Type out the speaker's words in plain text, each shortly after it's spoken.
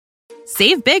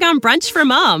Save big on brunch for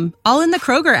mom, all in the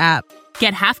Kroger app.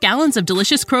 Get half gallons of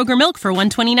delicious Kroger milk for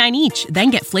 $1.29 each.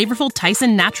 Then get flavorful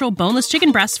Tyson natural boneless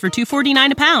chicken breasts for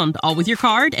 $2.49 a pound, all with your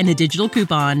card and a digital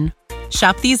coupon.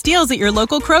 Shop these deals at your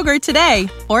local Kroger today,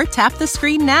 or tap the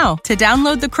screen now to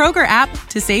download the Kroger app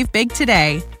to save big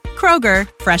today. Kroger,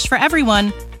 fresh for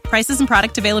everyone. Prices and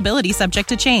product availability subject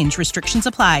to change. Restrictions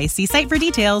apply. See site for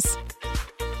details.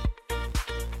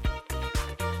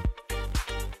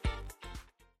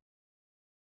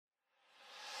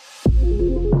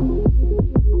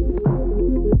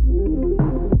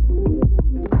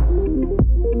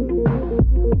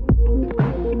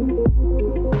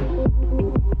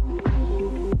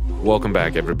 Welcome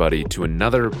back, everybody, to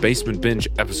another Basement Binge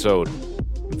episode.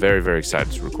 I'm very, very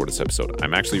excited to record this episode.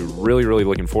 I'm actually really, really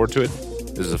looking forward to it.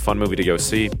 This is a fun movie to go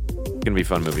see. It's going to be a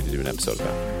fun movie to do an episode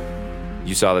about.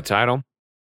 You saw the title.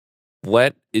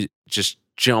 Let it just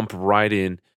jump right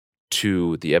in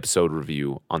to the episode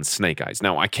review on Snake Eyes.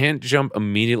 Now, I can't jump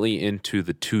immediately into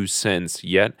the 2 cents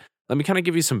yet. Let me kind of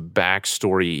give you some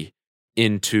backstory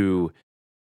into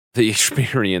the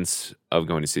experience of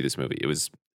going to see this movie. It was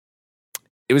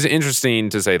interesting,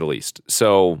 to say the least.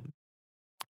 So,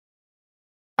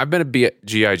 I've been a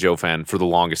G.I. Joe fan for the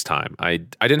longest time. I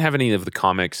didn't have any of the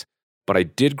comics, but I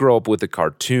did grow up with the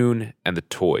cartoon and the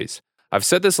toys. I've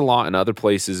said this a lot in other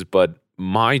places, but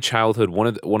my childhood,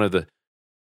 one of the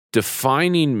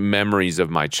defining memories of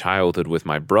my childhood with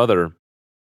my brother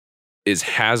is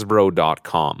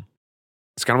Hasbro.com.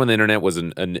 It's kind of when the internet was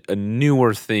a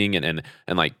newer thing, and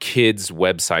like kids'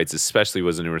 websites especially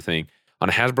was a newer thing. On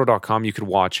Hasbro.com, you could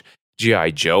watch G.I.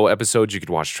 Joe episodes, you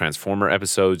could watch Transformer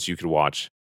episodes, you could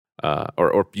watch,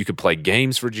 or you could play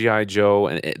games for G.I. Joe,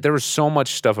 and there was so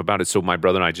much stuff about it. So my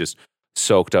brother and I just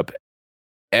soaked up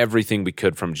everything we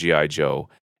could from G.I. Joe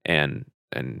and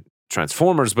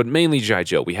Transformers, but mainly G.I.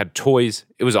 Joe. We had toys.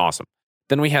 It was awesome.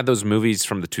 Then we had those movies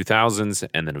from the 2000s,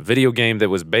 and then a video game that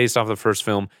was based off the first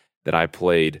film that I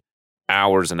played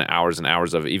hours and hours and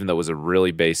hours of, even though it was a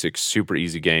really basic, super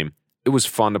easy game. It was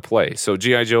fun to play. So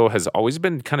G.I. Joe has always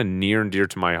been kind of near and dear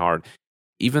to my heart.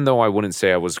 Even though I wouldn't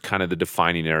say I was kind of the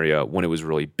defining area when it was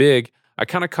really big, I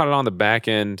kind of caught it on the back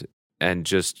end and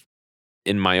just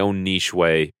in my own niche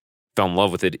way fell in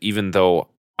love with it, even though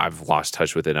I've lost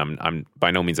touch with it. I'm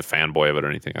by no means a fanboy of it or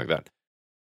anything like that.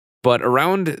 But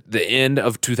around the end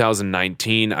of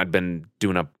 2019, I'd been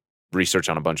doing a research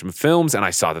on a bunch of films, and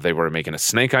I saw that they were making a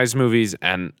Snake Eyes movies,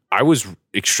 and I was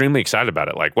extremely excited about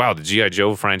it. Like, wow, the G.I.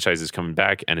 Joe franchise is coming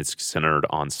back, and it's centered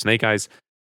on Snake Eyes.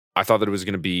 I thought that it was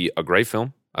going to be a great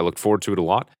film. I looked forward to it a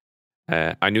lot.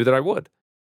 I knew that I would.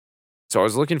 So I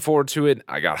was looking forward to it.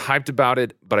 I got hyped about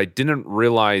it, but I didn't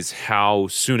realize how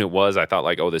soon it was. I thought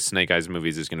like, oh, the Snake Eyes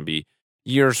movies is going to be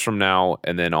years from now,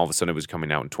 and then all of a sudden it was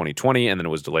coming out in 2020, and then it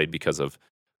was delayed because of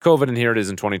COVID, and here it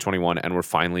is in 2021, and we're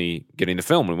finally getting the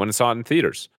film. We went and saw it in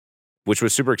theaters, which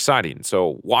was super exciting.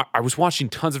 So I was watching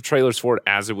tons of trailers for it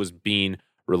as it was being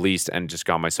released and just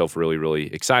got myself really,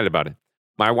 really excited about it.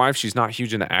 My wife, she's not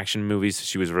huge into action movies.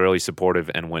 She was really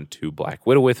supportive and went to Black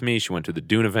Widow with me. She went to the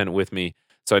Dune event with me,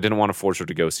 so I didn't want to force her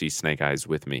to go see Snake Eyes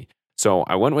with me. So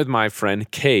I went with my friend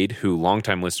Cade, who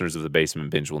longtime listeners of the Basement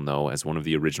Binge will know as one of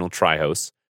the original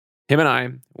tri-hosts. Him and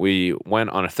I, we went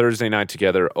on a Thursday night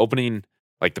together, opening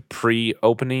like the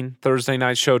pre-opening Thursday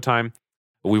night showtime.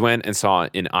 We went and saw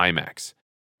it in IMAX,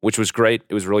 which was great.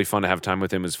 It was really fun to have time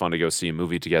with him. It was fun to go see a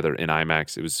movie together in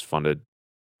IMAX. It was fun to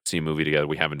see a movie together.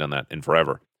 We haven't done that in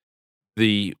forever.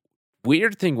 The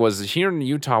weird thing was here in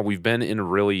Utah, we've been in a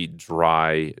really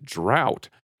dry drought.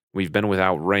 We've been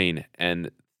without rain.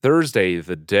 And Thursday,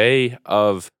 the day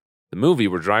of the movie,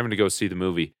 we're driving to go see the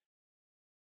movie.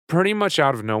 Pretty much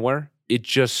out of nowhere, it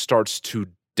just starts to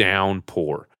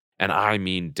downpour. And I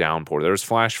mean downpour. There's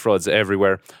flash floods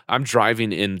everywhere. I'm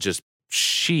driving in just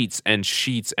sheets and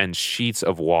sheets and sheets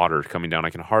of water coming down.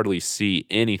 I can hardly see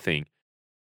anything.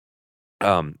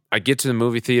 I get to the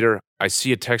movie theater. I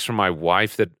see a text from my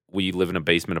wife that we live in a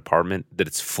basement apartment, that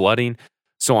it's flooding.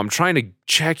 So I'm trying to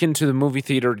check into the movie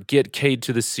theater, get Cade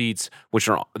to the seats, which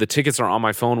are the tickets are on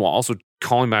my phone, while also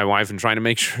calling my wife and trying to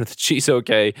make sure that she's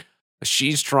okay.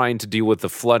 She's trying to deal with the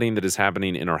flooding that is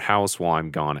happening in her house while I'm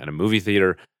gone at a movie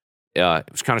theater.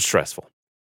 It was kind of stressful.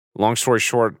 Long story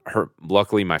short,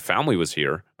 luckily my family was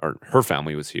here, or her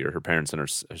family was here, her parents and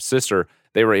her sister.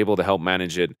 They were able to help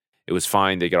manage it. It was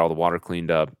fine. They got all the water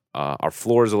cleaned up. Our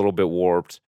floor is a little bit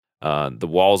warped. The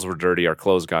walls were dirty. Our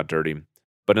clothes got dirty.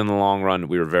 But in the long run,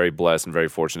 we were very blessed and very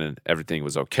fortunate. Everything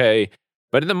was okay.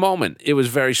 But in the moment, it was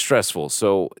very stressful.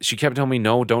 So she kept telling me,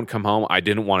 no, don't come home. I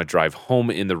didn't want to drive home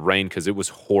in the rain because it was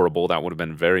horrible. That would have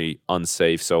been very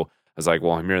unsafe. So I was like,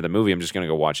 well, I'm here at the movie. I'm just going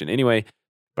to go watch it anyway.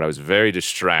 but I was very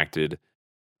distracted,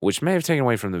 which may have taken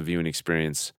away from the viewing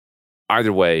experience.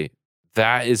 Either way,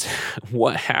 that is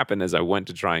what happened as I went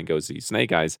to try and go see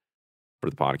Snake Eyes for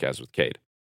the podcast with Cade.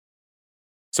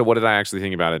 So what did I actually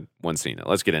think about it when seeing it?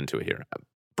 Let's get into it here. A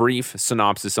brief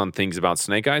synopsis on things about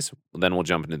Snake Eyes, then we'll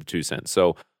jump into the 2 cents.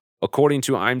 So according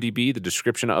to IMDb, the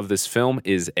description of this film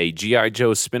is a G.I.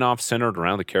 Joe spinoff centered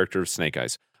around the character of Snake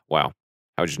Eyes. Wow,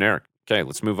 how generic. Okay,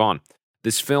 let's move on.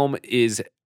 This film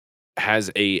has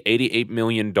a $88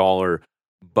 million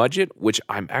budget, which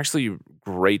I'm actually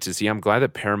great to see. I'm glad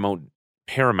that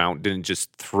Paramount didn't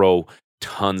just throw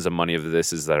tons of money into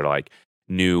this that are like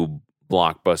new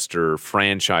blockbuster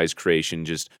franchise creation,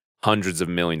 just hundreds of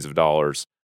millions of dollars.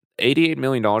 $88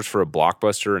 million for a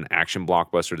blockbuster, an action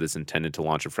blockbuster that's intended to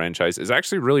launch a franchise, is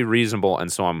actually really reasonable.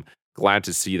 And so I'm glad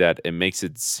to see that. It makes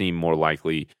it seem more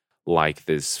likely like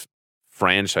this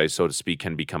franchise, so to speak,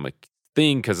 can become a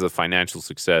thing because of the financial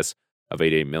success of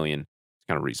 $88 million. It's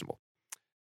kind of reasonable.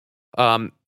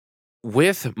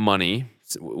 With money,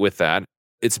 with that,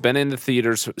 it's been in the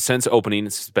theaters since opening.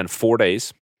 It's been 4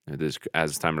 days.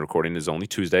 As the time of recording is only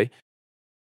Tuesday.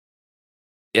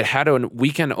 It had a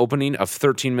weekend opening of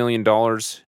 $13 million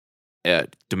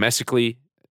domestically.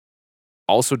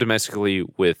 Also domestically,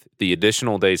 with the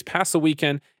additional days past the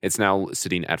weekend, it's now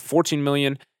sitting at $14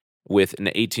 million with an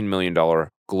 $18 million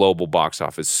global box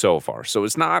office so far. So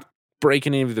it's not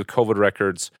breaking any of the COVID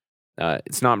records.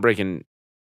 It's not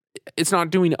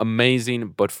doing amazing,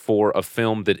 but for a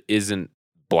film that isn't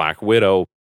Black Widow,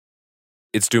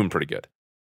 it's doing pretty good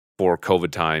for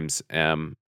COVID times.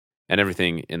 And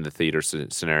everything in the theater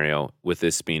scenario, with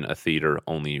this being a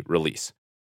theater-only release.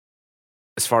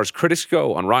 As far as critics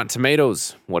go, on Rotten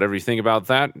Tomatoes, whatever you think about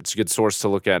that, it's a good source to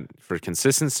look at for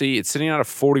consistency. It's sitting at a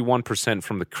 41%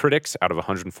 from the critics out of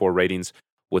 104 ratings,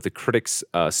 with the critics'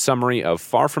 summary of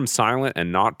far from silent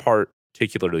and not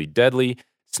particularly deadly.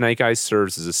 Snake Eyes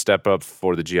serves as a step up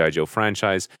for the G.I. Joe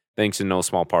franchise, thanks in no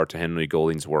small part to Henry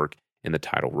Golding's work in the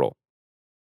title role.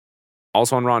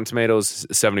 Also on Rotten Tomatoes,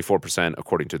 74%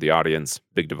 according to the audience.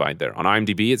 Big divide there. On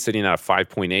IMDb, it's sitting at a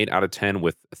 5.8 out of 10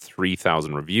 with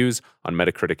 3,000 reviews. On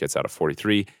Metacritic, it's at a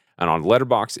 43. And on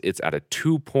Letterboxd, it's at a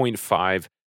 2.5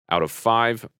 out of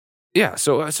 5. Yeah,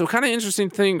 so kind of interesting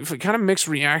thing, kind of mixed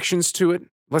reactions to it.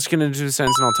 Let's get into the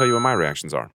sense and I'll tell you what my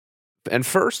reactions are. And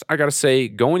first, I got to say,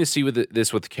 going to see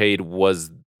this with Cade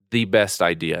was the best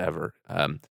idea ever.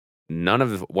 None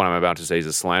of what I'm about to say is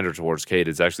a slander towards Cade.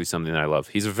 It's actually something that I love.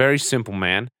 He's a very simple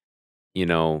man,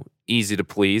 easy to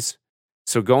please.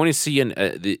 So going to see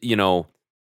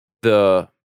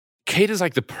Cade is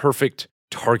like the perfect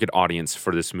target audience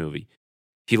for this movie.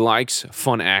 He likes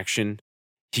fun action.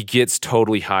 He gets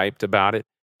totally hyped about it.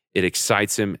 It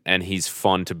excites him, and he's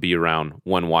fun to be around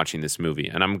when watching this movie.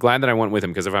 And I'm glad that I went with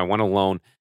him, because if I went alone,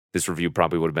 this review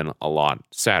probably would have been a lot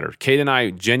sadder. Cade and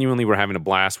I genuinely were having a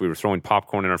blast. We were throwing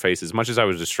popcorn in our faces. As much as I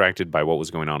was distracted by what was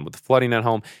going on with the flooding at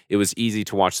home, it was easy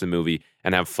to watch the movie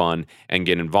and have fun and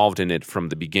get involved in it from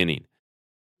the beginning.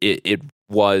 It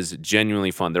was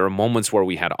genuinely fun. There were moments where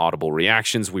we had audible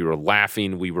reactions. We were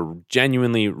laughing. We were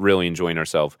genuinely really enjoying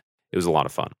ourselves. It was a lot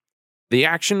of fun. The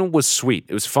action was sweet.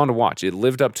 It was fun to watch. It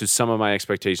lived up to some of my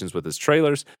expectations with its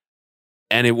trailers.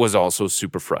 And it was also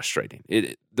super frustrating.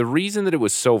 The reason that it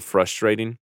was so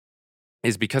frustrating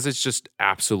is because it's just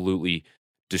absolutely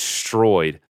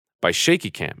destroyed by shaky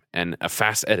cam and a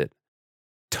fast edit.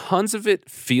 Tons of it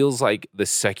feels like the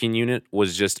second unit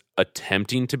was just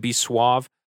attempting to be suave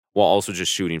while also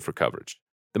just shooting for coverage.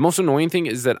 The most annoying thing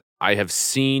is that I have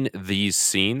seen these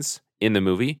scenes in the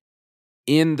movie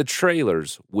in the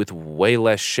trailers with way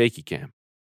less shaky cam.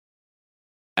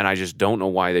 And I just don't know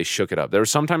why they shook it up. There were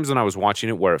some times when I was watching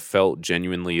it where it felt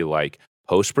genuinely like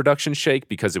post-production shake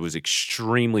because it was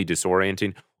extremely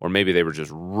disorienting, or maybe they were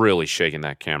just really shaking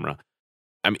that camera.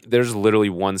 I mean, there's literally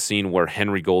one scene where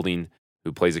Henry Golding,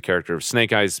 who plays the character of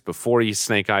Snake Eyes, before he's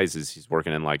Snake Eyes, he's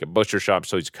working in like a butcher shop,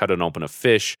 so he's cutting open a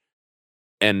fish,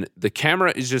 and the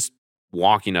camera is just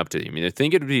walking up to him. I mean, I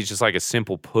think it would be just like a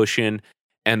simple push-in,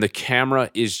 and the camera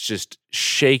is just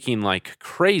shaking like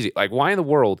crazy. Like, why in the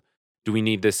world do we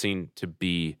need this scene to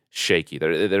be shaky?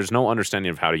 There's no understanding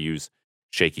of how to use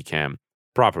shaky cam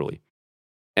properly.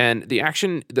 And the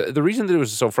action, the reason that it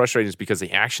was so frustrating is because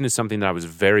the action is something that I was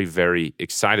very, very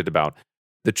excited about.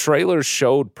 The trailers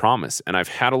showed promise, and I've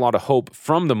had a lot of hope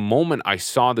from the moment I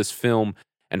saw this film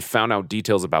and found out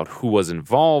details about who was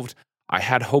involved. I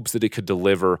had hopes that it could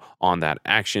deliver on that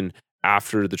action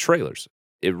after the trailers.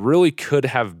 It really could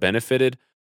have benefited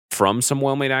from some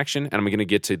well-made action, and I'm going to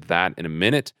get to that in a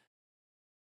minute.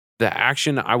 The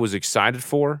action I was excited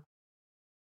for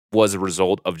was a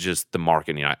result of just the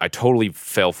marketing. I totally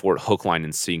fell for it, hook, line,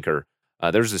 and sinker.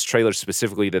 There's this trailer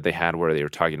specifically that they had where they were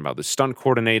talking about the stunt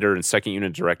coordinator and second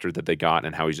unit director that they got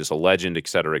and how he's just a legend, et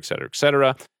cetera, et cetera, et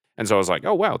cetera. And so I was like,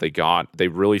 oh, wow, they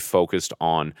really focused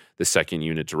on the second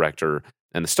unit director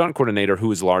and the stunt coordinator,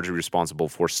 who is largely responsible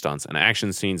for stunts and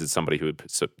action scenes. It's somebody who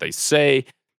they say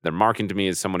they're marketing to me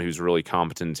as someone who's really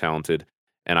competent and talented,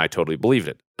 and I totally believed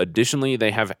it. Additionally,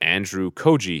 they have Andrew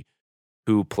Koji,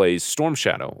 who plays Storm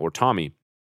Shadow or Tommy.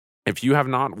 If you have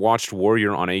not watched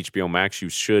Warrior on HBO Max, you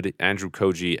should. Andrew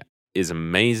Koji is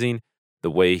amazing.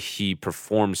 The way he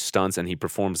performs stunts and he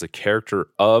performs the character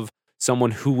of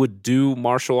someone who would do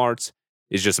martial arts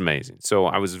is just amazing. So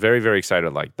I was very, very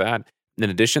excited like that. In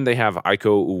addition, they have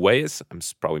Iko Uwais, I'm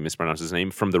probably mispronouncing his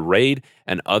name, from The Raid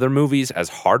and other movies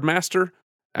as Hardmaster.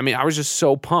 I mean, I was just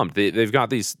so pumped. They've got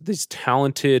these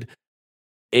talented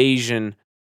Asian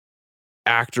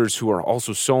actors who are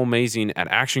also so amazing at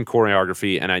action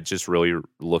choreography, and it just really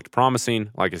looked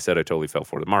promising. Like I said, I totally fell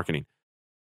for the marketing,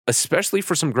 especially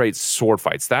for some great sword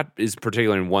fights. That is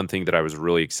particularly one thing that I was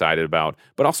really excited about,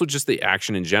 but also just the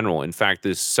action in general. In fact,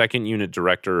 this second unit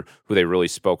director who they really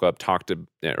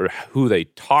who they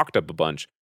talked up a bunch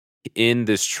in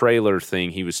this trailer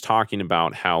thing, he was talking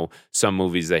about how some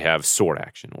movies they have sword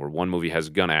action, or one movie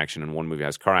has gun action and one movie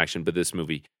has car action, but this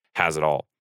movie has it all.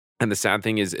 And the sad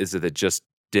thing is that it just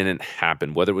didn't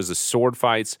happen. Whether it was the sword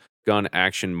fights, gun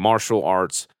action, martial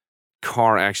arts,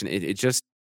 car action, it just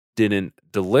didn't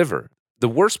deliver. The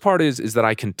worst part is that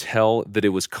I can tell that it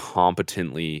was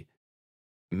competently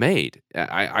made.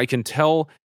 I can tell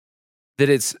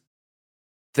that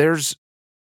there's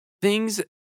things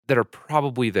that are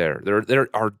probably there. There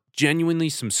are genuinely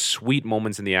some sweet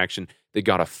moments in the action that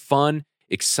got a fun,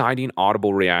 exciting,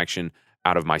 audible reaction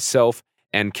out of myself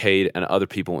and Cade and other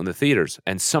people in the theaters.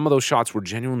 And some of those shots were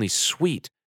genuinely sweet.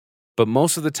 But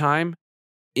most of the time,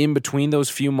 in between those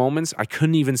few moments, I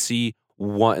couldn't even see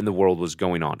what in the world was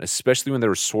going on, especially when there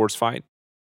was swords fight.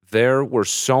 There were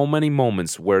so many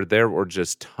moments where there were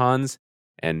just tons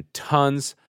and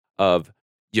tons of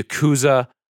Yakuza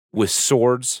with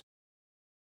swords,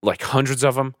 like hundreds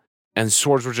of them, and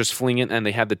swords were just flinging, and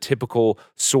they had the typical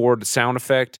sword sound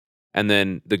effect, and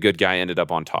then the good guy ended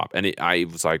up on top. And I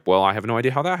was like, well, I have no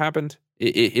idea how that happened.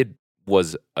 It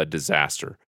was a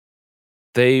disaster.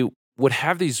 They would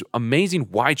have these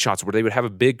amazing wide shots where they would have a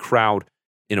big crowd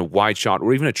in a wide shot,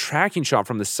 or even a tracking shot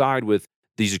from the side with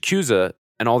these Yakuza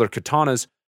and all their katanas,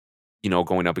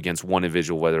 going up against one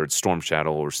individual, whether it's Storm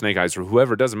Shadow or Snake Eyes or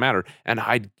whoever, it doesn't matter. And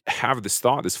I'd have this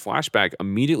flashback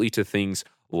immediately to things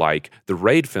like the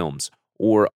Raid films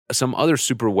or some other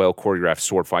super well choreographed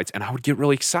sword fights. And I would get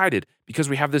really excited because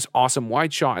we have this awesome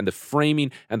wide shot, and the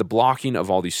framing and the blocking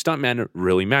of all these stuntmen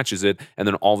really matches it. And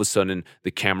then all of a sudden the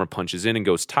camera punches in and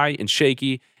goes tight and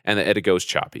shaky, and the edit goes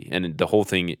choppy. And the whole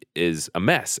thing is a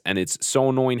mess. And it's so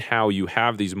annoying how you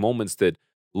have these moments that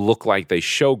look like they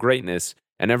show greatness,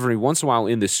 and every once in a while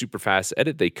in this super fast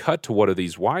edit, they cut to one of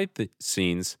these wide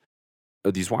scenes,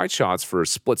 these wide shots for a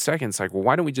split second. It's like, well,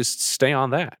 why don't we just stay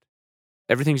on that?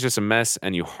 Everything's just a mess,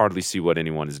 and you hardly see what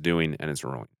anyone is doing, and it's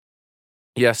ruined.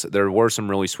 Yes, there were some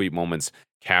really sweet moments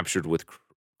captured with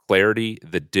clarity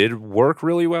that did work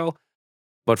really well,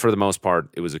 but for the most part,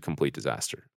 it was a complete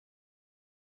disaster.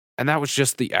 And that was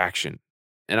just the action.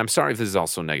 And I'm sorry if this is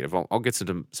also negative. I'll get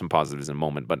to some positives in a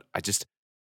moment, but I just...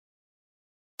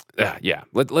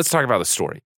 let's talk about the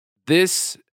story.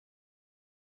 This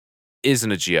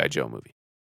isn't a G.I. Joe movie,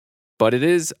 but it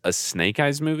is a Snake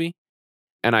Eyes movie.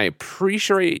 And I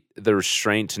appreciate the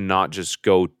restraint to not just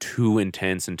go too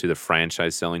intense into the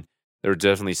franchise selling. There are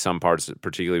definitely some parts,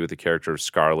 particularly with the character of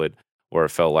Scarlet, where it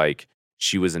felt like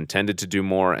she was intended to do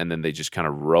more, and then they just kind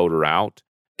of wrote her out.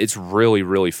 It's really,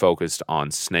 really focused on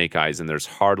Snake Eyes, and there's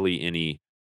hardly any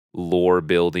lore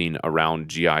building around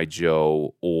G.I.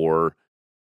 Joe or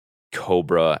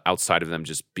Cobra outside of them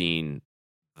just being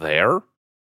there.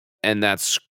 And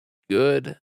that's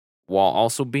good while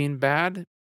also being bad.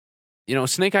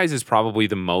 Snake Eyes is probably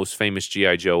the most famous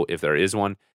G.I. Joe, if there is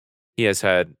one. He has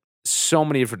had so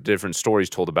many different stories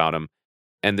told about him,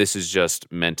 and this is just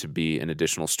meant to be an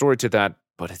additional story to that,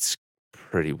 but it's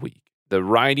pretty weak. The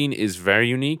writing is very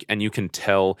unique, and you can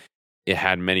tell it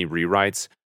had many rewrites,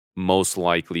 most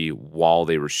likely while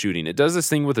they were shooting. It does this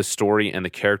thing with the story and the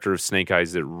character of Snake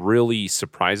Eyes that really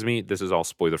surprised me. This is all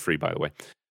spoiler-free, by the way.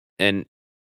 And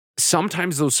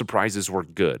sometimes those surprises were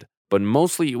good, but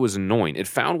mostly it was annoying. It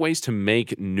found ways to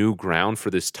make new ground for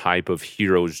this type of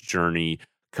hero's journey,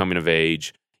 coming of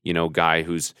age, guy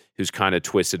who's kind of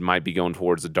twisted, might be going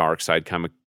towards the dark side, kind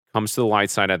of comes to the light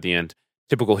side at the end,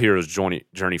 typical hero's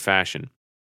journey fashion.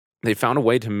 They found a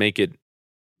way to make it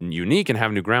unique and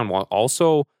have new ground while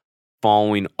also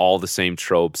following all the same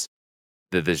tropes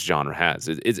that this genre has.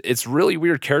 It's really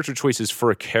weird character choices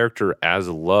for a character as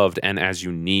loved and as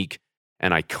unique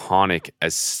and iconic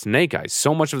as Snake Eyes.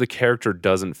 So much of the character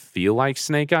doesn't feel like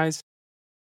Snake Eyes.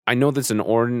 I know that's an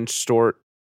orange story.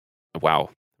 Wow,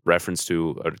 reference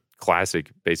to a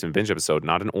classic Basement Binge episode,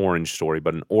 not an orange story,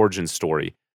 but an origin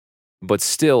story. But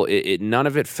still, none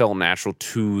of it felt natural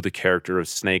to the character of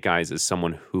Snake Eyes as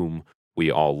someone whom we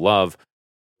all love.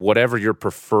 Whatever your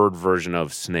preferred version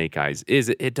of Snake Eyes is,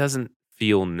 it doesn't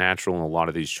feel natural, and a lot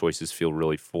of these choices feel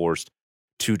really forced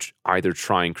to either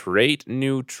try and create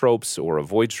new tropes or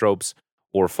avoid tropes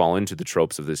or fall into the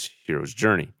tropes of this hero's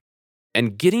journey.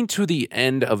 And getting to the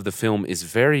end of the film is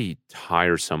very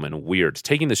tiresome and weird,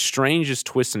 taking the strangest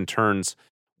twists and turns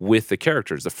with the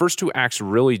characters. The first two acts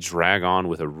really drag on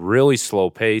with a really slow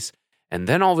pace, and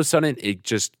then all of a sudden it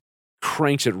just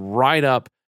cranks it right up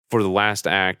for the last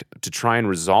act to try and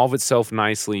resolve itself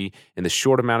nicely in the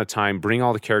short amount of time, bring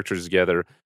all the characters together,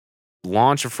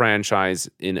 launch a franchise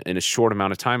in a short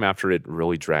amount of time after it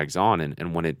really drags on.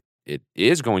 And when it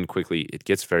is going quickly, it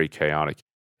gets very chaotic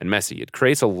and messy. It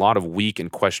creates a lot of weak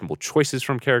and questionable choices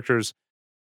from characters,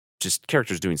 just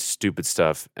characters doing stupid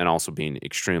stuff and also being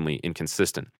extremely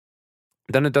inconsistent.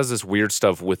 Then it does this weird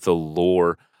stuff with the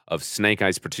lore of Snake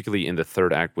Eyes, particularly in the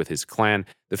third act with his clan.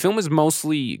 The film is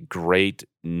mostly great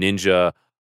ninja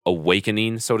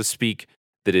awakening, so to speak,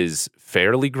 that is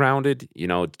fairly grounded. You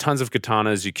know, tons of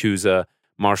katanas, yakuza,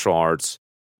 martial arts,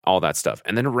 all that stuff.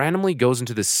 And then it randomly goes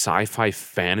into this sci-fi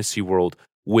fantasy world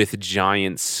with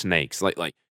giant snakes,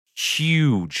 like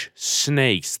huge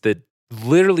snakes that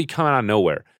literally come out of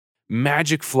nowhere.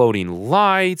 Magic floating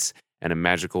lights and a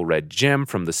magical red gem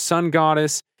from the sun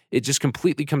goddess. It just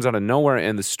completely comes out of nowhere,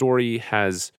 and the story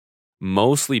has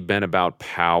mostly been about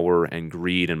power and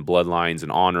greed and bloodlines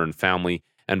and honor and family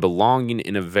and belonging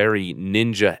in a very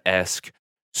ninja-esque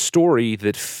story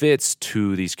that fits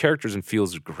to these characters and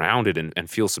feels grounded and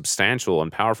feels substantial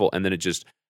and powerful. And then it just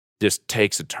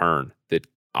takes a turn that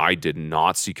I did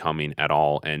not see coming at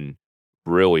all. And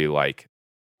really, like,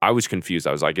 I was confused.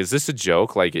 I was like, is this a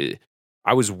joke? Like,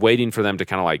 I was waiting for them to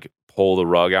kind of like pull the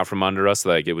rug out from under us,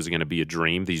 like it was going to be a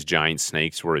dream. These giant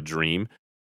snakes were a dream,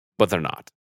 but they're not.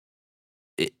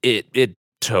 It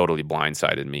totally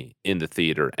blindsided me in the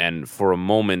theater, and for a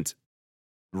moment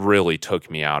really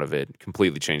took me out of it,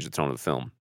 completely changed the tone of the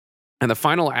film. And the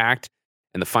final act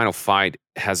and the final fight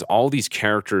has all these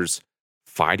characters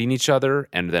fighting each other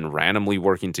and then randomly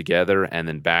working together and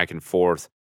then back and forth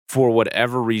for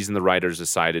whatever reason the writers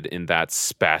decided in that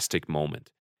spastic moment.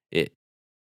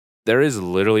 There is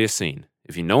literally a scene.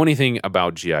 If you know anything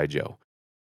about G.I. Joe,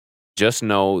 just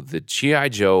know that G.I.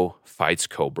 Joe fights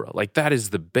Cobra. Like, that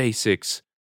is the basics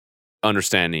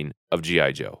understanding of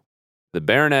G.I. Joe. The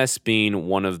Baroness being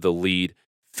one of the lead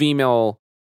female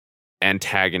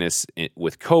antagonists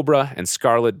with Cobra, and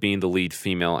Scarlet being the lead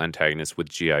female antagonist with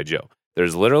G.I. Joe.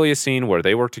 There's literally a scene where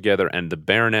they work together and the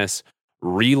Baroness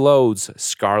reloads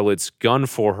Scarlet's gun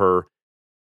for her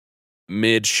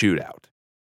mid-shootout.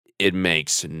 It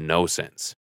makes no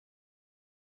sense.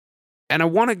 And I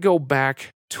want to go back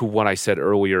to what I said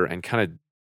earlier and kind of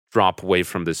drop away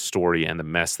from this story and the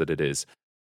mess that it is.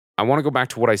 I want to go back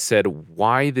to what I said,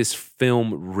 why this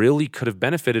film really could have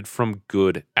benefited from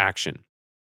good action.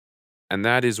 And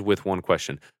that is with one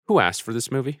question. Who asked for this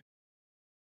movie?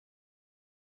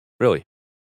 Really?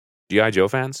 G.I. Joe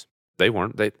fans? They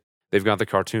weren't. They've got the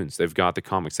cartoons. They've got the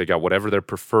comics. They got whatever their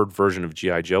preferred version of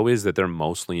G.I. Joe is that they're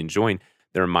mostly enjoying.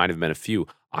 There might have been a few.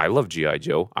 I love G.I.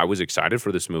 Joe. I was excited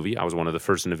for this movie. I was one of the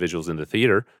first individuals in the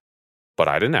theater, but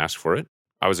I didn't ask for it.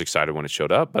 I was excited when it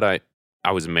showed up, but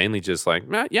I was mainly just like,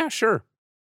 yeah, sure.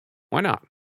 Why not?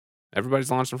 Everybody's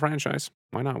launched a franchise.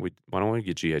 Why not? Why don't we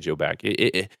get G.I. Joe back?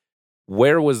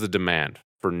 Where was the demand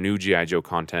for new G.I. Joe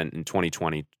content in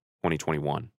 2020,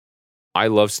 2021? I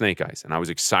love Snake Eyes, and I was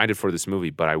excited for this movie,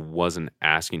 but I wasn't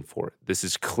asking for it. This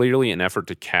is clearly an effort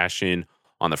to cash in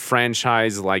on the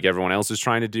franchise like everyone else is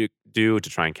trying to do to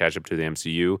try and catch up to the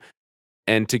MCU.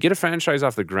 And to get a franchise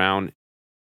off the ground,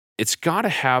 it's got to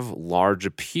have large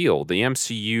appeal. The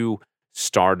MCU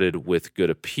started with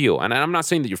good appeal. And I'm not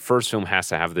saying that your first film has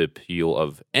to have the appeal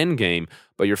of Endgame,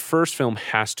 but your first film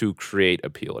has to create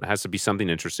appeal. It has to be something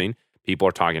interesting. People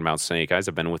are talking about Snake Eyes.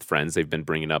 I've been with friends. They've been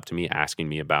bringing it up to me, asking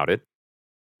me about it.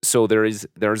 So there's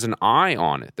an eye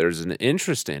on it. There's an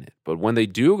interest in it. But when they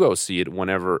do go see it,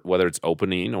 whether it's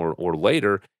opening or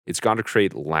later, it's got to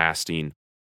create lasting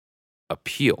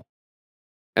appeal.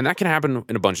 And that can happen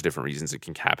in a bunch of different reasons. It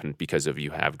can happen because you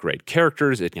have great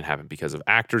characters. It can happen because of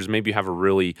actors. Maybe you have a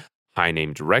really high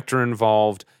name director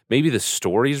involved. Maybe the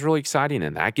story is really exciting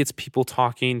and that gets people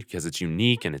talking because it's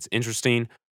unique and it's interesting.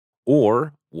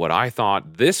 Or what I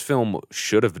thought this film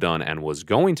should have done and was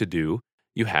going to do,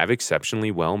 you have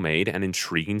exceptionally well made and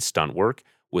intriguing stunt work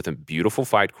with a beautiful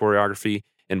fight choreography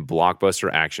and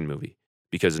blockbuster action movie.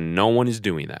 Because no one is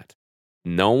doing that.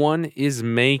 No one is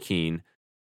making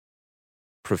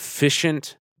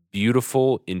proficient,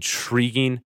 beautiful,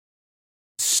 intriguing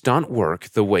stunt work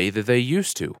the way that they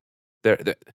used to.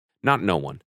 Not no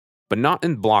one, but not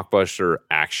in blockbuster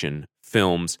action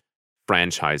films,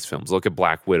 franchise films. Look at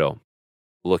Black Widow.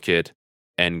 Look at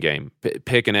Endgame.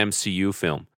 Pick an MCU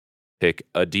film. Pick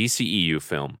a DCEU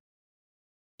film.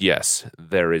 Yes,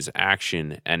 there is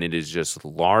action, and it is just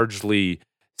largely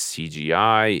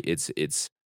CGI. It's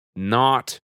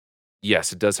not.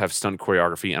 Yes, it does have stunt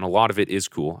choreography, and a lot of it is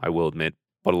cool, I will admit.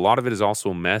 But a lot of it is also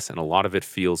a mess, and a lot of it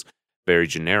feels very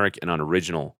generic and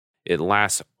unoriginal. It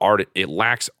lacks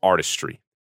artistry.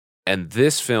 And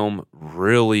this film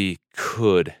really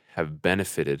could have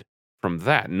benefited from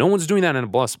that. No one's doing that in a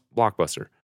blockbuster.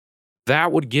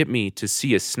 That would get me to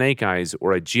see a Snake Eyes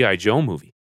or a G.I. Joe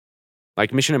movie.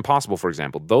 Like Mission Impossible, for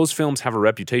example. Those films have a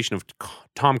reputation of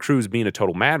Tom Cruise being a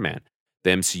total madman.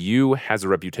 The MCU has a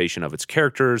reputation of its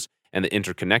characters and the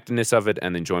interconnectedness of it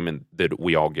and the enjoyment that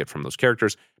we all get from those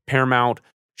characters. Paramount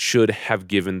should have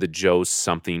given the Joes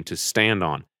something to stand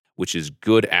on, which is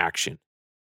good action.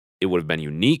 It would have been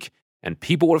unique, and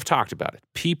people would have talked about it.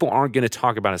 People aren't going to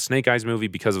talk about a Snake Eyes movie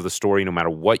because of the story, no matter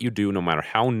what you do, no matter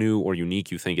how new or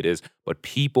unique you think it is. But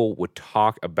people would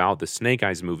talk about the Snake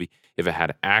Eyes movie if it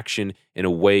had action in a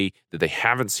way that they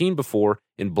haven't seen before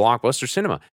in blockbuster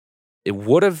cinema. It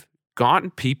would have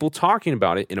gotten people talking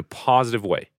about it in a positive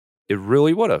way. It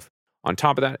really would have. On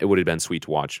top of that, it would have been sweet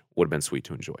to watch, would have been sweet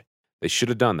to enjoy. They should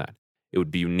have done that. It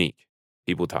would be unique.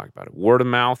 People would talk about it. Word of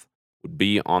mouth would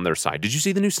be on their side. Did you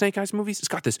see the new Snake Eyes movies? It's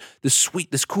got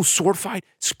this cool sword fight.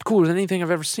 It's cooler than anything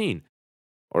I've ever seen.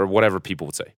 Or whatever people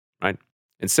would say, right?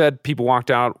 Instead, people walked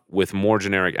out with more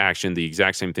generic action, the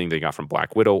exact same thing they got from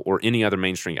Black Widow or any other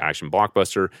mainstream action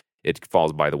blockbuster. It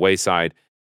falls by the wayside.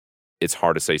 It's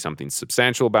hard to say something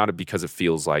substantial about it because it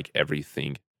feels like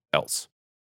everything else.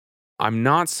 I'm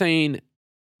not saying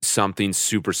something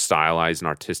super stylized and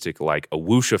artistic like a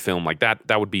wuxia film like that.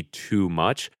 That would be too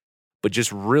much. But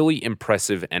just really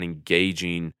impressive and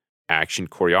engaging action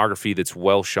choreography that's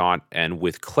well shot and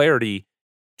with clarity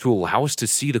to allow us to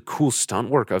see the cool stunt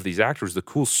work of these actors, the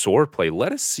cool sword play.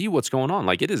 Let us see what's going on.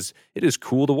 Like it is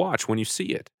cool to watch when you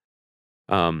see it.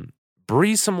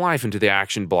 Breathe some life into the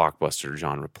action blockbuster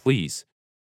genre, please.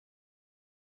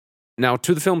 Now,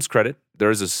 to the film's credit, there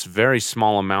is a very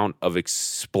small amount of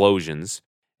explosions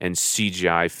and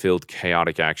CGI-filled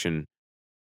chaotic action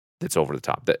that's over the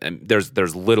top.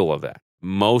 There's little of that.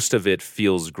 Most of it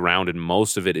feels grounded.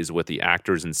 Most of it is with the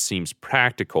actors and seems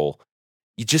practical.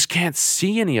 You just can't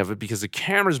see any of it because the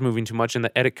camera's moving too much and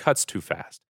the edit cuts too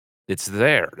fast. It's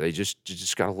there. You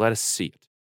just got to let us see it.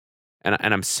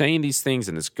 And I'm saying these things,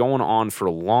 and it's going on for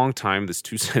a long time, this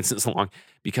 2 sentences long,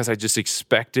 because I just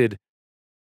expected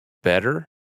better.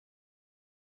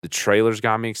 The trailers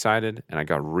got me excited, and I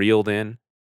got reeled in.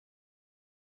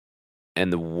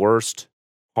 And the worst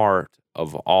part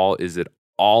of all is that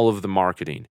all of the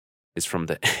marketing is from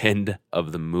the end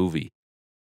of the movie.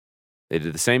 They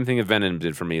did the same thing that Venom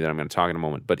did for me that I'm going to talk in a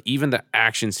moment. But even the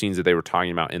action scenes that they were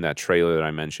talking about in that trailer that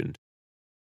I mentioned,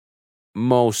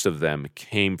 most of them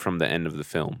came from the end of the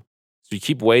film. So you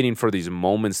keep waiting for these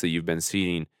moments that you've been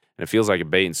seeing, and it feels like a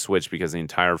bait and switch because the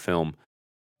entire film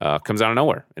comes out of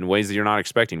nowhere in ways that you're not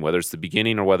expecting, whether it's the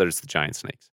beginning or whether it's the giant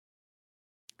snakes.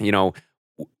 You know,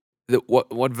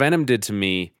 what Venom did to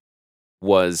me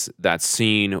was that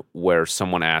scene where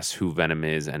someone asked who Venom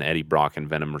is, and Eddie Brock and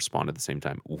Venom responded at the same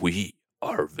time, "We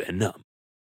are Venom."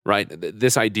 Right?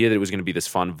 This idea that it was going to be this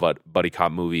fun buddy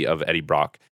cop movie of Eddie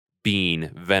Brock being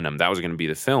Venom, that was going to be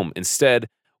the film. Instead,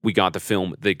 we got the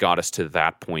film that got us to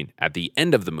that point at the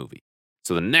end of the movie.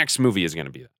 So the next movie is going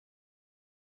to be that.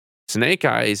 Snake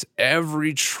Eyes,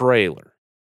 every trailer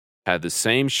had the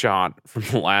same shot from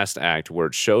the last act where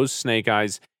it shows Snake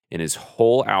Eyes in his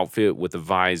whole outfit with the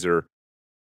visor.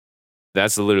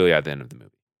 That's literally at the end of the movie.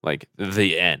 Like,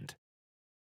 the end.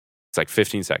 It's like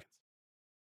 15 seconds.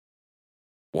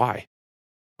 Why?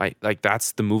 Like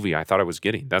that's the movie I thought I was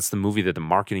getting. That's the movie that the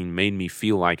marketing made me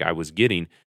feel like I was getting.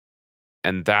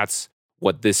 And that's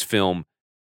what this film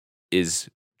is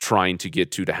trying to get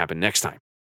to happen next time.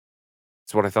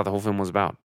 That's what I thought the whole film was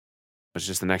about. It's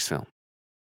just the next film.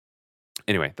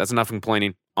 Anyway, that's enough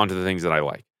complaining. On to the things that I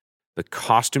like. The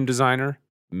costume designer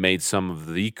made some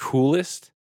of the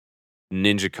coolest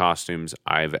ninja costumes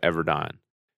I've ever done.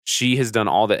 She has done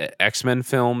all the X-Men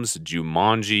films,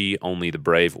 Jumanji, Only the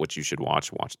Brave, which you should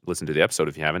watch, listen to the episode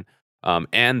if you haven't,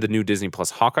 and the new Disney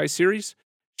Plus Hawkeye series.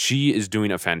 She is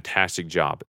doing a fantastic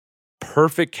job.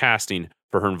 Perfect casting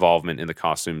for her involvement in the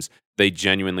costumes. They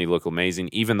genuinely look amazing.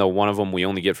 Even though one of them we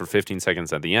only get for 15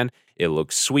 seconds at the end, it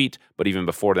looks sweet. But even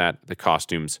before that, the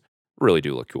costumes really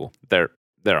do look cool. They're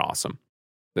awesome.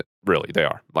 Really, they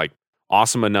are like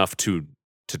awesome enough to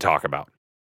talk about.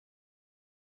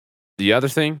 The other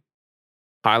thing,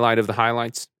 highlight of the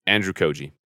highlights, Andrew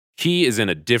Koji. He is in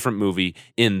a different movie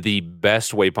in the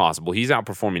best way possible. He's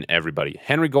outperforming everybody.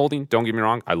 Henry Golding, don't get me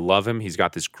wrong, I love him. He's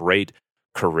got this great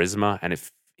charisma, and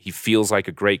he feels like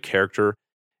a great character,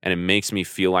 and it makes me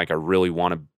feel like I really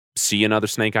want to see another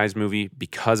Snake Eyes movie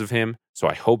because of him. So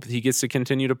I hope that he gets to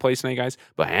continue to play Snake Eyes.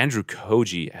 But Andrew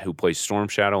Koji, who plays Storm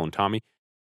Shadow and Tommy,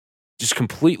 just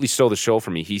completely stole the show for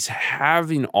me. He's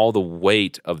having all the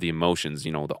weight of the emotions,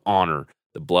 the honor,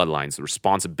 the bloodlines, the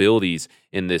responsibilities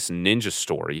in this ninja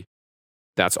story.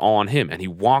 That's all on him. And he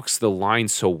walks the line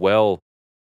so well.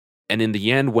 And in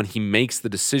the end, when he makes the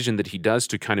decision that he does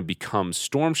to kind of become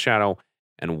Storm Shadow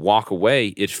and walk away,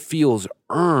 it feels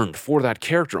earned for that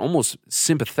character, almost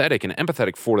sympathetic and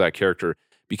empathetic for that character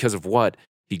because of what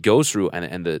he goes through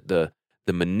and the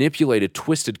manipulated,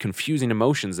 twisted, confusing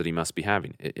emotions that he must be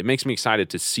having. It makes me excited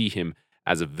to see him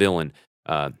as a villain.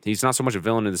 He's not so much a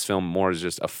villain in this film, more as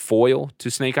just a foil to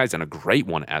Snake Eyes, and a great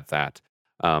one at that.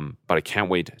 But I can't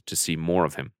wait to see more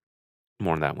of him.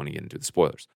 More on that when we get into the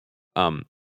spoilers.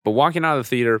 But walking out of the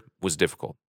theater was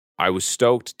difficult. I was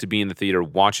stoked to be in the theater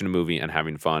watching a movie and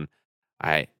having fun.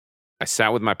 I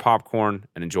sat with my popcorn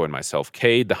and enjoyed myself.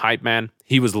 Cade, the hype man,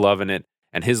 he was loving it,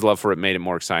 and his love for it made it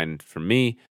more exciting for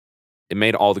me. It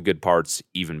made all the good parts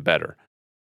even better.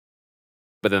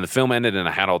 But then the film ended and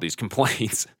I had all these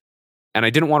complaints. And I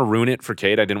didn't want to ruin it for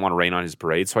Cade. I didn't want to rain on his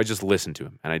parade. So I just listened to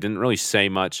him. And I didn't really say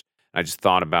much. I just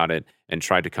thought about it and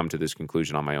tried to come to this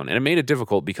conclusion on my own. And it made it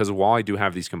difficult because while I do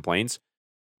have these complaints,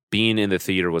 being in the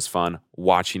theater was fun.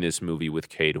 Watching this movie with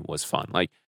Cade was fun. Like,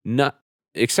 not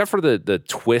except for the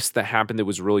twist that happened that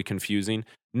was really confusing,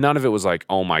 none of it was like,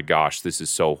 oh my gosh, this is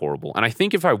so horrible. And I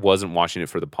think if I wasn't watching it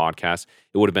for the podcast,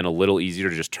 it would have been a little easier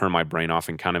to just turn my brain off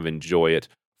and kind of enjoy it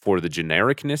for the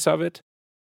genericness of it.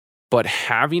 But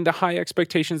having the high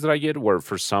expectations that I get, where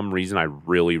for some reason I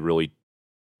really, really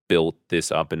built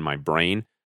this up in my brain,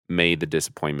 made the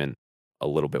disappointment a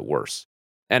little bit worse.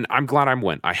 And I'm glad I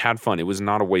went. I had fun. It was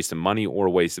not a waste of money or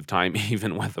a waste of time,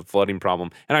 even with the flooding problem.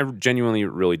 And I genuinely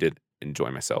really did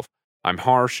enjoy myself. I'm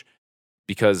harsh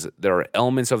because there are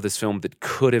elements of this film that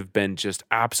could have been just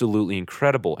absolutely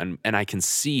incredible. And I can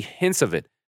see hints of it.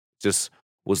 Just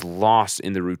was lost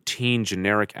in the routine,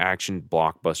 generic action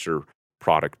blockbuster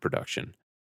product production.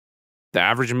 The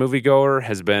average moviegoer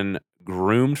has been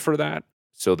groomed for that.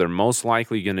 So they're most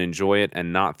likely going to enjoy it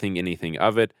and not think anything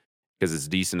of it because it's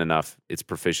decent enough, it's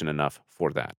proficient enough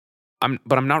for that.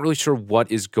 But I'm not really sure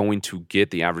what is going to get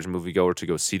the average moviegoer to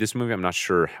go see this movie. I'm not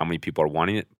sure how many people are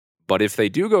wanting it. But if they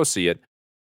do go see it,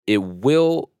 it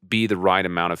will be the right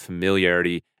amount of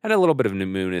familiarity and a little bit of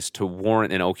newness to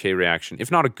warrant an okay reaction,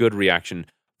 if not a good reaction,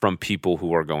 from people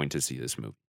who are going to see this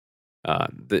movie.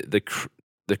 The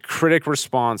critic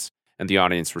response and the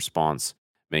audience response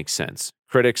makes sense.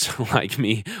 Critics like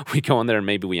me, we go in there and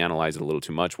maybe we analyze it a little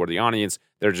too much, where the audience,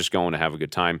 they're just going to have a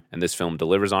good time, and this film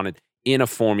delivers on it in a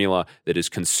formula that is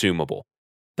consumable.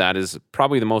 That is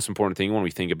probably the most important thing when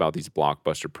we think about these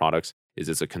blockbuster products, is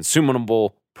it's a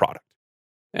consumable product.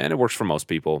 And it works for most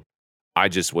people. I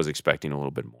just was expecting a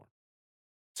little bit more.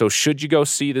 So should you go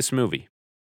see this movie?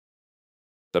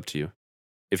 It's up to you.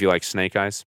 If you like Snake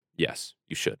Eyes, yes,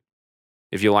 you should.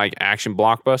 If you like action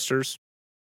blockbusters,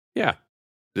 yeah,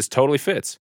 this totally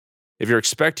fits. If you're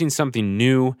expecting something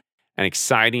new and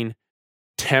exciting,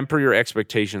 temper your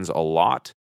expectations a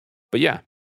lot. But yeah,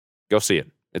 go see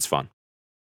it. It's fun.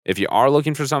 If you are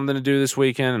looking for something to do this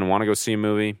weekend and want to go see a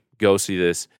movie, go see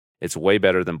this. It's way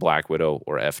better than Black Widow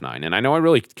or F9. And I know I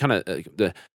really kind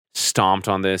of stomped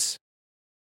on this.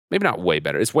 Maybe not way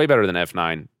better. It's way better than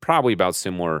F9. Probably about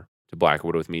similar to Black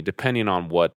Widow with me, depending on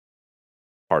what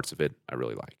parts of it I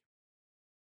really like.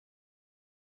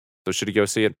 So should you go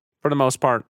see it? For the most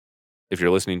part, if you're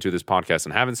listening to this podcast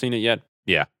and haven't seen it yet,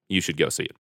 yeah, you should go see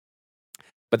it.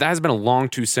 But that has been a long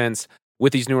 2 cents.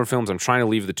 With these newer films, I'm trying to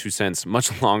leave the 2 cents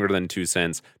much longer than 2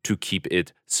 cents to keep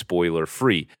it spoiler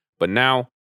free. But now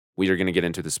we are going to get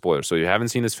into the spoilers. So if you haven't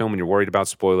seen this film and you're worried about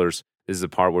spoilers, this is the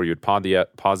part where you would pause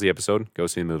the episode, go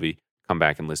see the movie, come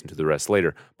back and listen to the rest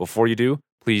later. Before you do,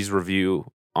 please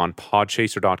review on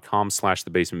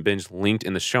podchaser.com/thebasementbinge, linked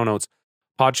in the show notes.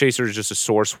 Podchaser is just a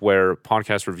source where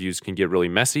podcast reviews can get really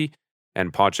messy.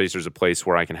 and Podchaser is a place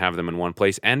where I can have them in one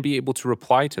place and be able to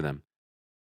reply to them.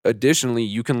 Additionally,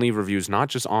 you can leave reviews not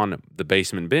just on the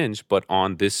Basement Binge, but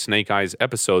on this Snake Eyes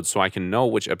episode so I can know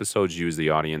which episodes you as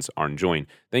the audience are enjoying.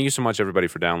 Thank you so much, everybody,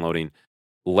 for downloading.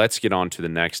 Let's get on to the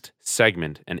next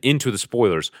segment and into the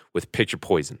spoilers with Pick Your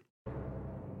Poison.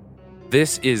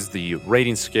 This is the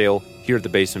rating scale here at the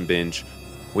Basement Binge.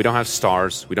 We don't have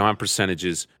stars. We don't have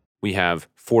percentages. We have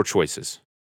 4 choices.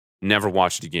 Never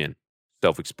watch it again.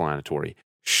 Self-explanatory.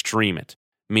 Stream it.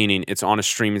 Meaning it's on a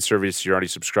streaming service you're already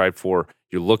subscribed for.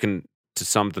 You're looking to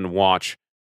something to watch.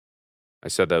 I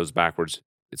said that was backwards.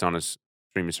 It's on a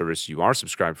streaming service you are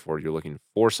subscribed for. You're looking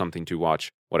for something to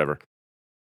watch. Whatever.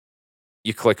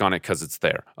 You click on it because it's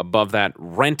there. Above that,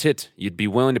 rent it. You'd be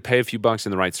willing to pay a few bucks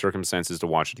in the right circumstances to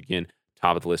watch it again.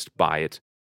 Top of the list, buy it.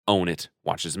 Own it.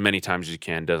 Watch as many times as you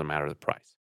can. Doesn't matter the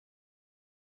price.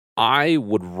 I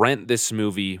would rent this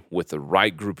movie with the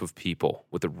right group of people,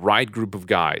 with the right group of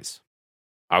guys.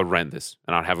 I would rent this,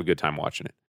 and I'd have a good time watching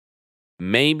it.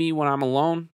 Maybe when I'm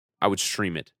alone, I would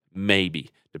stream it.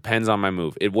 Maybe. Depends on my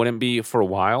move. It wouldn't be for a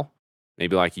while.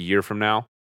 Maybe like a year from now.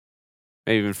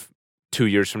 Maybe even 2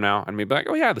 years from now. I'd be like,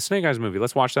 oh yeah, the Snake Eyes movie.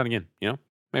 Let's watch that again. You know?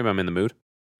 Maybe I'm in the mood.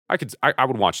 I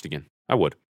would watch it again. I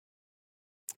would.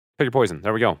 Pick Your Poison.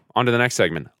 There we go. On to the next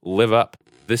segment. Live Up.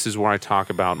 This is where I talk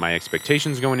about my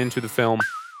expectations going into the film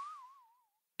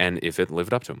and if it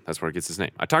lived up to them. That's where it gets its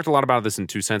name. I talked a lot about this in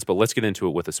 2 cents, but let's get into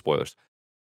it with the spoilers.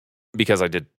 Because I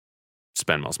did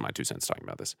spend most of my 2 cents talking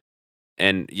about this.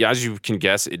 And yeah, as you can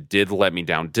guess, it did let me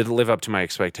down. Did it live up to my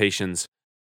expectations?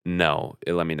 No,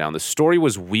 it let me down. The story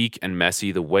was weak and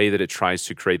messy. The way that it tries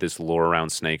to create this lore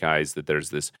around Snake Eyes, that there's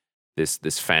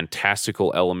this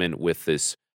fantastical element with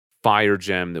this fire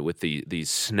gem, that with these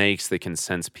snakes that can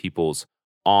sense people's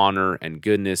honor and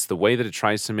goodness. The way that it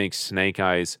tries to make Snake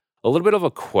Eyes a little bit of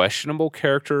a questionable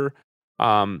character,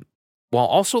 while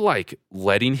also like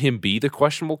letting him be the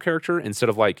questionable character instead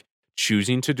of like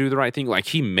choosing to do the right thing. Like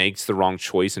he makes the wrong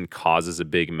choice and causes a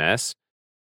big mess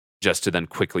just to then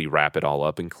quickly wrap it all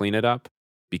up and clean it up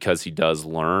because he does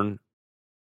learn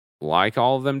like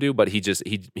all of them do, but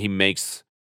he makes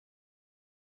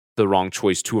the wrong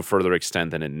choice to a further extent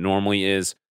than it normally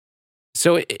is.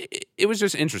 So it was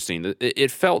just interesting. It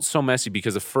felt so messy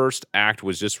because the first act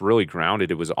was just really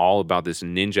grounded. It was all about this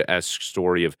ninja-esque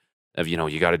story of you know,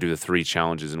 you got to do the 3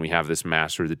 challenges, and we have this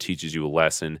master that teaches you a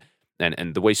lesson.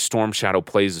 And the way Storm Shadow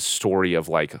plays a story of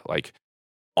like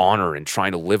honor and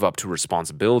trying to live up to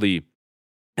responsibility,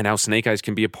 and how Snake Eyes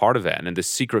can be a part of that, and the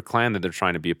secret clan that they're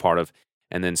trying to be a part of.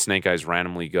 And then Snake Eyes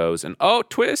randomly goes, and oh,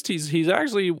 twist, he's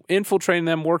actually infiltrating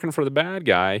them, working for the bad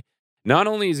guy. Not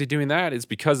only is he doing that, it's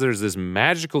because there's this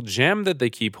magical gem that they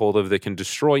keep hold of that can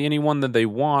destroy anyone that they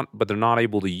want, but they're not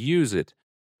able to use it.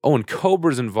 Oh, and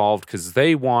Cobra's involved because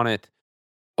they want it.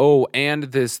 Oh, and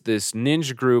this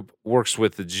ninja group works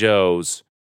with the Joes.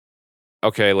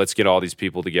 Okay, let's get all these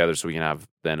people together so we can have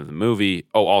the end of the movie.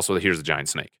 Oh, also, here's the giant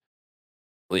snake.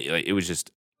 It was just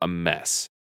a mess.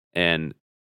 And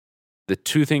the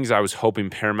 2 things I was hoping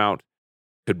Paramount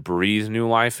could breathe new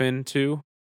life into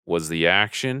was the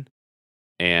action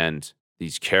and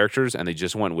these characters, and they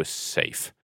just went with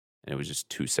safe. And it was just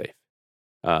too safe.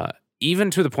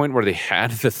 Even to the point where they had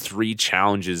the 3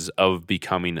 challenges of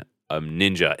becoming a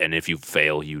ninja, and if you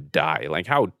fail, you die. Like,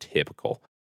 how typical.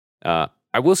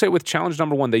 I will say with challenge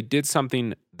number 1, they did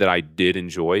something that I did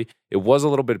enjoy. It was a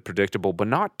little bit predictable, but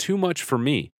not too much for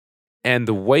me. And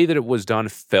the way that it was done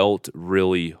felt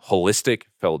really holistic,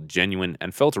 felt genuine,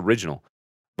 and felt original.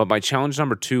 But by challenge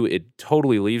number 2, it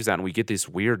totally leaves that, and we get this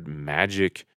weird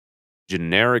magic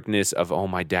genericness of, oh,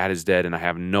 my dad is dead, and I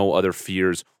have no other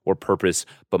fears or purpose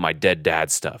but my dead dad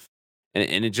stuff.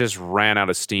 And it just ran out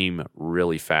of steam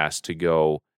really fast to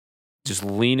go just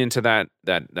lean into that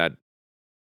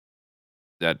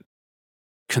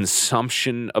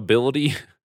consumption ability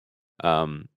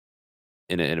in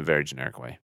a very generic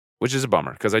way, which is a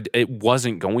bummer because it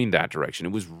wasn't going that direction.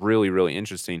 It was really, really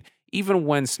interesting. Even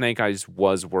when Snake Eyes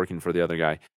was working for the other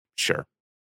guy, sure.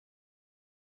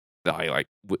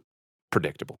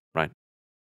 Predictable, right?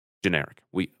 Generic.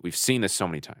 We've seen this so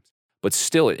many times. But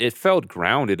still, it felt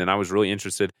grounded, and I was really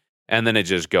interested. And then it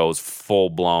just goes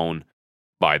full-blown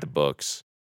by the books.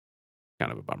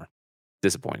 Kind of a bummer.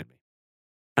 Disappointed me.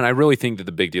 And I really think that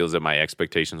the big deal is that my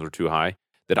expectations were too high,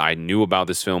 that I knew about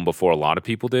this film before a lot of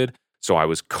people did. So I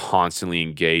was constantly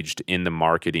engaged in the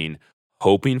marketing,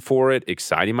 hoping for it,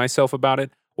 exciting myself about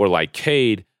it. Or like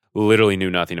Cade, literally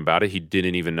knew nothing about it. He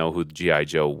didn't even know who G.I.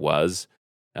 Joe was.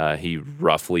 He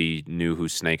roughly knew who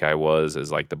Snake Eye was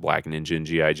as like the black ninja in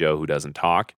G.I. Joe who doesn't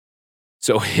talk.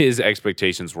 So his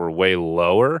expectations were way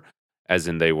lower. as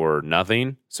in they were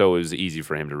nothing. So it was easy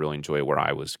for him to really enjoy it, where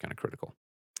I was kind of critical.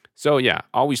 So yeah,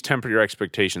 always temper your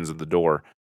expectations at the door.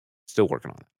 Still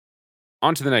working on it.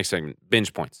 On to the next segment,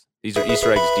 binge points. These are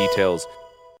Easter eggs, details,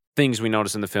 things we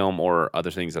notice in the film, or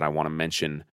other things that I want to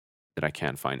mention that I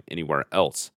can't find anywhere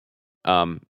else.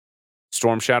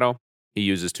 Storm Shadow, he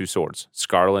uses 2 swords.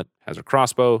 Scarlet has a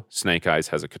crossbow. Snake Eyes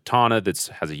has a katana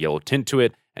that has a yellow tint to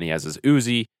it, and he has his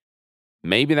Uzi.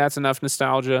 Maybe that's enough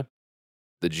nostalgia.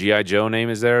 The G.I. Joe name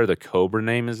is there. The Cobra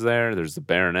name is there. There's the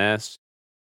Baroness.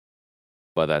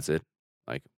 But that's it.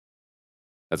 Like,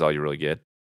 that's all you really get.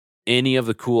 Any of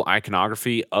the cool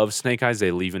iconography of Snake Eyes,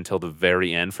 they leave until the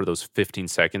very end for those 15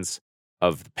 seconds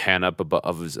of the pan up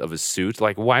of his suit.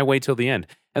 Like, why wait till the end?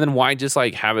 And then why just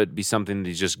like have it be something that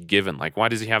he's just given? Like, why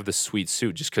does he have this sweet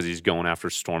suit just because he's going after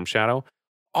Storm Shadow?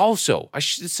 Also, I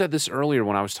should have said this earlier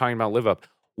when I was talking about Live Up.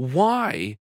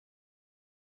 Why?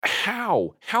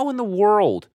 How? How in the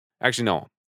world? Actually, no.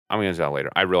 I'm going to say that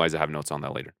later. I realize I have notes on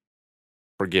that later.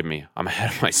 Forgive me. I'm ahead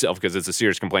of myself because it's a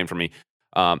serious complaint for me.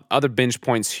 Other binge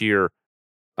points here.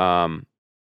 I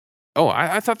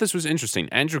thought this was interesting.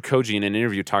 Andrew Koji in an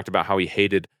interview talked about how he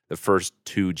hated the first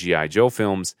 2 G.I. Joe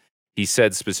films. He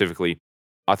said specifically,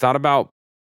 I thought about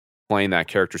playing that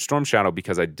character Storm Shadow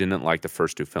because I didn't like the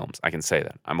first 2 films. I can say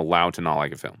that. I'm allowed to not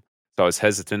like a film. So I was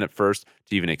hesitant at first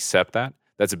to even accept that.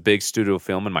 That's a big studio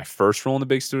film and my first role in a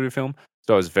big studio film.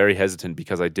 So I was very hesitant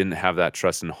because I didn't have that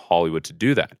trust in Hollywood to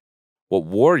do that. What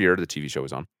Warrior, the TV show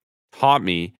was on, taught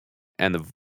me, and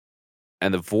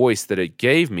the voice that it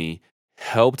gave me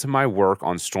helped my work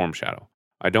on Storm Shadow.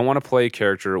 I don't want to play a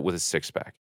character with a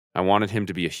 6-pack. I wanted him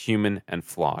to be a human and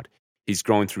flawed. He's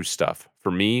growing through stuff.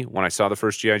 For me, when I saw the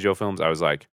first G.I. Joe films, I was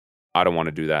like, I don't want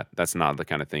to do that. That's not the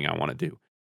kind of thing I want to do.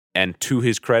 And to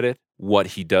his credit, what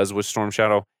he does with Storm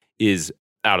Shadow is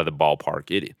out of the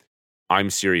ballpark. I'm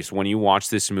serious. When you watch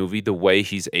this movie, the way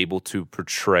he's able to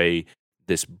portray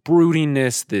this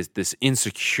broodiness, this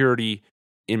insecurity,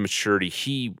 immaturity,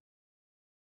 he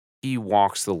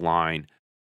walks the line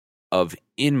of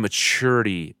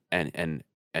immaturity and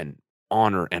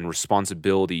honor and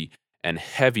responsibility and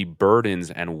heavy burdens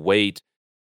and weight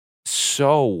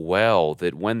so well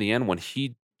that when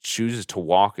he chooses to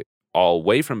walk all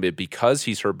away from it because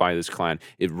he's hurt by this clan,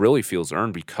 it really feels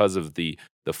earned because of the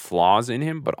flaws in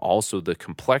him, but also the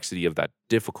complexity of that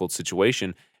difficult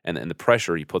situation and the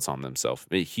pressure he puts on himself.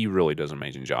 He really does an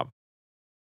amazing job.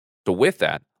 So with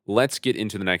that, let's get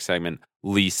into the next segment,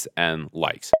 least and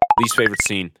likes. Least favorite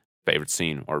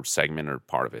scene or segment or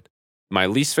part of it. My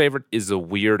least favorite is the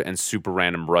weird and super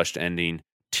random rushed ending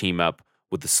team up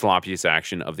with the sloppiest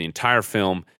action of the entire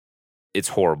film. It's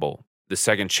horrible. The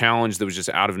second challenge that was just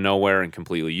out of nowhere and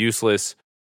completely useless.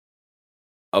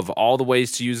 Of all the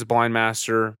ways to use the Blind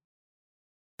Master,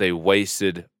 they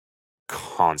wasted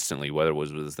constantly, whether it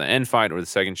was the end fight or the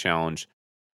second challenge.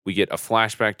 We get a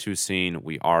flashback to a scene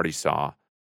we already saw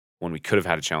when we could have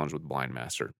had a challenge with the Blind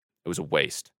Master. It was a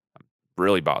waste. I'm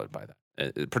really bothered by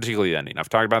that, particularly the ending. I've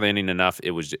talked about the ending enough.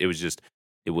 It was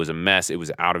a mess. It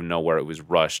was out of nowhere. It was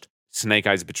rushed. Snake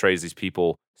Eyes betrays these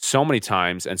people so many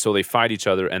times, and so they fight each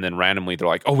other, and then randomly they're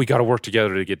like, oh, we got to work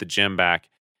together to get the gem back.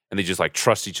 And they just like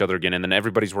trust each other again, and then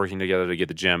everybody's working together to get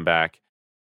the gem back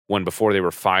when before they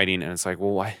were fighting, and it's like,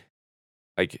 well, why?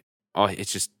 Like, oh,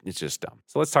 it's just dumb.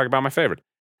 So let's talk about my favorite.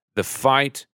 The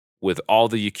fight with all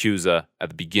the Yakuza at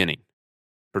the beginning,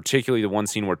 particularly the one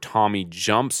scene where Tommy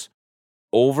jumps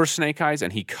over Snake Eyes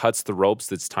and he cuts the ropes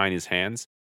that's tying his hands,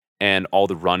 and all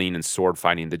the running and sword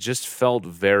fighting that just felt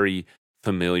very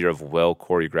familiar of well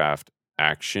choreographed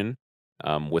action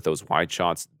with those wide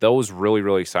shots. Those really,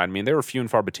 really excited me. And they were few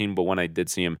and far between, but when I did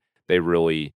see them, they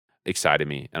really excited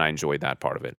me, and I enjoyed that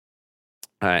part of it.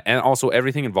 And also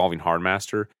everything involving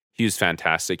Hardmaster, he was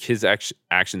fantastic. His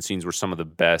action scenes were some of the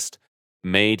best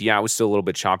made. Yeah, it was still a little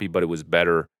bit choppy, but it was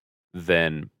better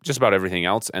than just about everything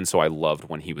else. And so I loved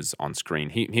when he was on screen.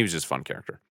 He was just a fun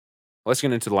character. Let's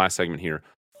get into the last segment here,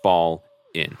 Fall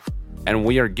In. And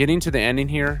we are getting to the ending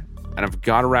here, and I've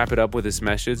got to wrap it up with this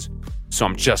message, so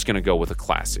I'm just going to go with a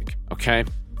classic, okay?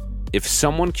 If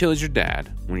someone kills your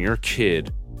dad when you're a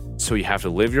kid, so you have to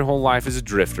live your whole life as a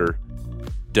drifter,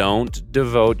 don't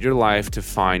devote your life to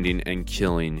finding and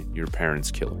killing your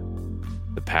parents' killer.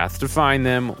 The path to find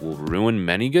them will ruin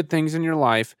many good things in your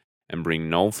life and bring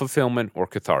no fulfillment or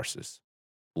catharsis.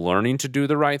 Learning to do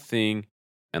the right thing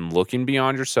and looking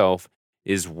beyond yourself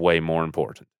is way more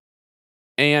important.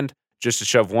 And just to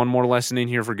shove one more lesson in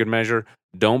here for good measure,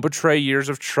 don't betray years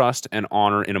of trust and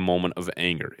honor in a moment of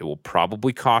anger. It will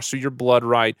probably cost you your blood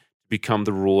right to become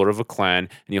the ruler of a clan,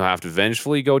 and you'll have to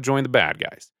vengefully go join the bad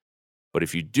guys. But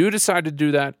if you do decide to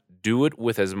do that, do it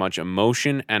with as much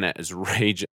emotion and as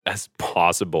rage as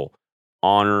possible.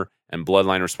 Honor and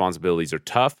bloodline responsibilities are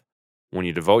tough. When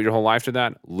you devote your whole life to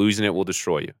that, losing it will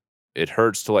destroy you. It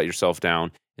hurts to let yourself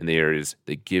down in the areas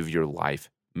that give your life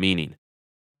meaning.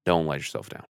 Don't let yourself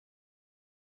down.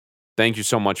 Thank you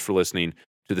so much for listening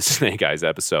to the Snake Eyes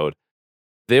episode.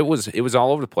 It was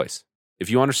all over the place. If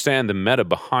you understand the meta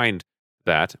behind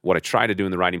that, what I try to do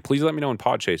in the writing, please let me know in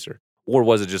Podchaser. Or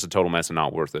was it just a total mess and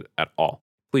not worth it at all?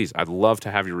 Please, I'd love to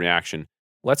have your reaction.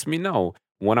 Lets me know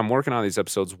when I'm working on these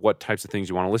episodes what types of things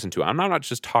you want to listen to. I'm not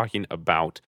just talking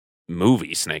about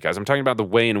movies, Snake Eyes. I'm talking about the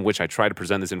way in which I try to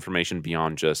present this information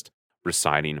beyond just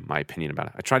reciting my opinion about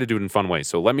it. I try to do it in fun ways.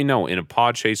 So let me know in a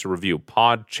Podchaser review,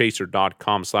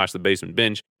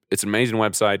 podchaser.com/thebasementbinge. It's an amazing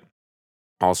website.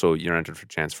 Also, you're entered for a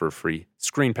chance for a free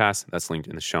screen pass. That's linked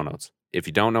in the show notes. If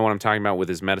you don't know what I'm talking about with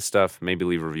this meta stuff, maybe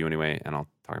leave a review anyway, and I'll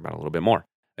talk about it a little bit more.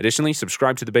 Additionally,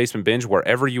 subscribe to The Basement Binge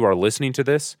wherever you are listening to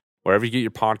this, wherever you get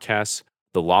your podcasts.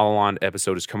 The La La Land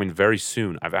episode is coming very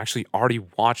soon. I've actually already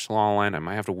watched La La Land. I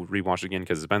might have to rewatch it again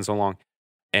because it's been so long.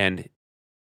 And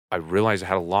I realized I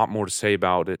had a lot more to say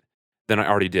about it than I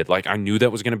already did. Like, I knew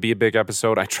that was going to be a big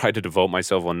episode. I tried to devote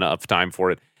myself enough time for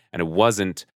it, and it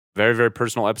wasn't. Very, very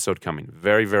personal episode coming.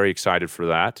 Very, very excited for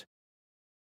that.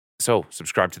 So,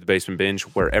 subscribe to The Basement Binge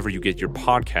wherever you get your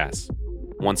podcasts.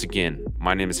 Once again,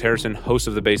 my name is Harrison, host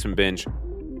of The Basement Binge.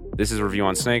 This is a review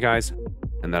on Snake Eyes,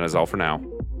 and that is all for now.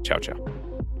 Ciao, ciao.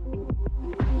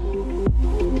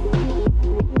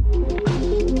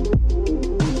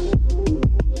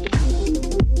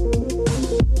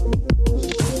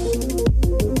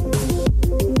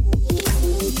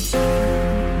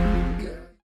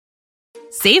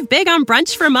 Save big on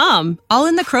brunch for mom, all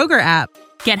in the Kroger app.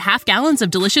 Get half gallons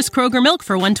of delicious Kroger milk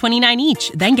for $1.29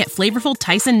 each. Then get flavorful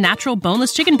Tyson natural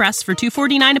boneless chicken breasts for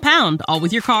 $2.49 a pound, all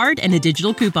with your card and a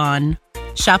digital coupon.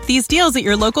 Shop these deals at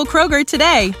your local Kroger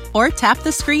today, or tap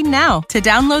the screen now to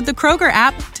download the Kroger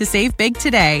app to save big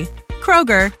today.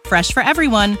 Kroger, fresh for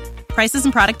everyone. Prices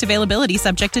and product availability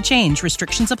subject to change.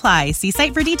 Restrictions apply. See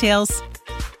site for details.